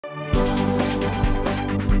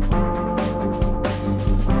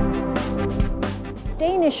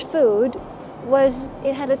Danish food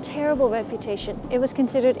it had a terrible reputation. It was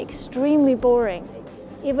considered extremely boring.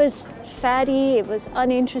 It was fatty, it was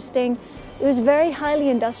uninteresting, it was very highly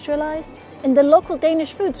industrialized. And the local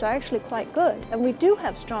Danish foods are actually quite good. And we do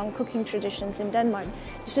have strong cooking traditions in Denmark.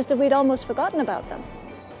 It's just that we'd almost forgotten about them.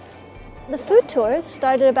 The food tours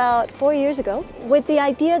started about 4 years ago with the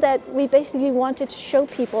idea that we basically wanted to show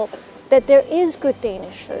people that there is good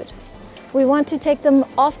Danish food. We want to take them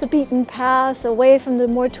off the beaten path, away from the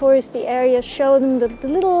more touristy areas, show them the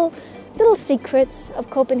little secrets of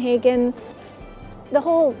Copenhagen. The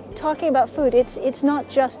whole talking about food, it's not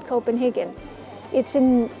just Copenhagen. It's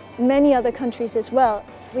in many other countries as well.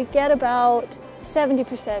 We get about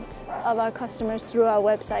 70% of our customers through our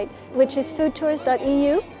website, which is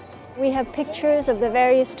Foodtours.eu. We have pictures of the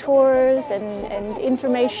various tours and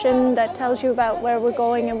information that tells you about where we're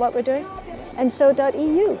going and what we're doing. And so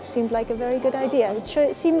 .eu seemed like a very good idea.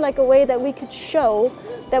 It seemed like a way that we could show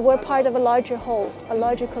that we're part of a larger whole, a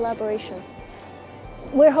larger collaboration.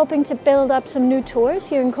 We're hoping to build up some new tours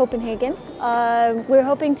here in Copenhagen. We're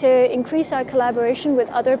hoping to increase our collaboration with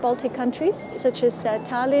other Baltic countries, such as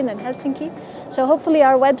Tallinn and Helsinki. So hopefully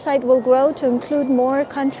our website will grow to include more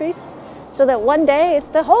countries, so that one day it's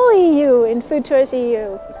the whole EU in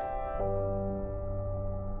Foodtours.eu.